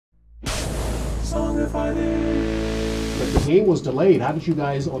But the game was delayed. How did you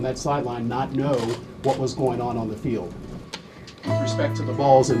guys on that sideline not know what was going on the field with respect to the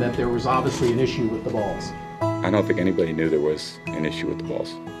balls, and that there was obviously an issue with the balls? I don't think anybody knew there was an issue with the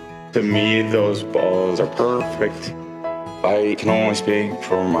balls. To me, those balls are perfect. I can only speak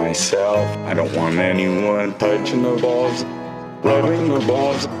for myself. I don't want anyone touching the balls, rubbing the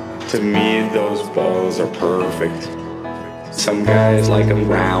balls. To me, those balls are perfect. Some guys like them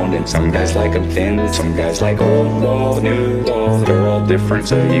round and some guys like them thin. Some guys like old balls, new balls. They're all different,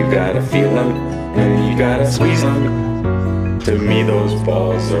 so you gotta feel them and you gotta squeeze them. To me, those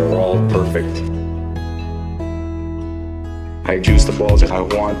balls are all perfect. I juice the balls if I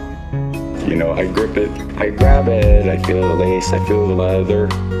want. You know, I grip it, I grab it, I feel the lace, I feel the leather.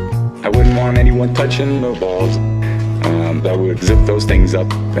 I wouldn't want anyone touching the balls. I would zip those things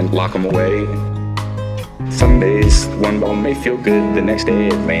up and lock them away. Some days one ball may feel good, the next day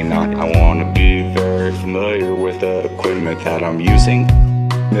it may not. I want to be very familiar with the equipment that I'm using.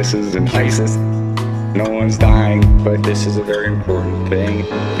 This is an ISIS. No one's dying, but this is a very important thing,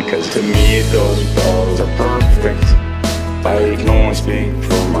 because to me those balls are perfect. I can only speak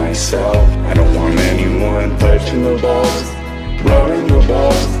for myself. I don't want anyone touching the balls, rubbing the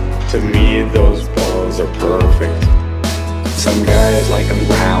balls. To me those balls are perfect. Some guys like them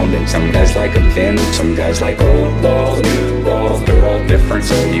round and some guys like them thin. Some guys like old balls, new balls. They're all different,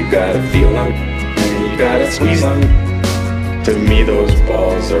 so you gotta feel them and you gotta squeeze them. To me those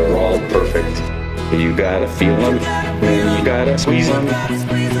balls are all perfect. You gotta feel them and you gotta squeeze them.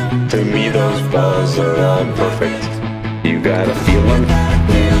 To me those balls are all perfect. You gotta feel them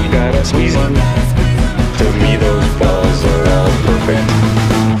and you gotta squeeze them. To me those balls are all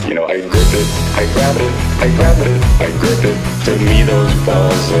perfect. You know, I grip it, I grab it, I grab it, I grip it. To me those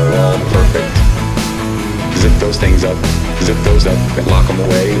balls are all perfect. Zip those things up, zip those up and lock them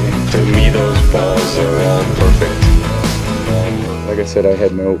away. To me those balls are all perfect. Like I said, I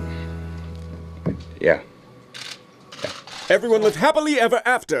had no... Yeah. Everyone lived happily ever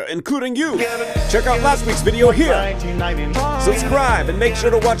after, including you. Check out last week's video here. Subscribe and make sure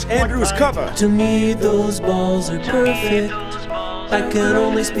to watch Andrew's cover. To me, those balls are perfect. I can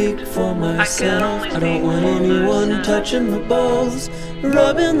only speak for myself. I don't want anyone touching the balls,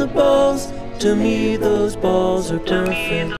 rubbing the balls. To me, those balls are perfect.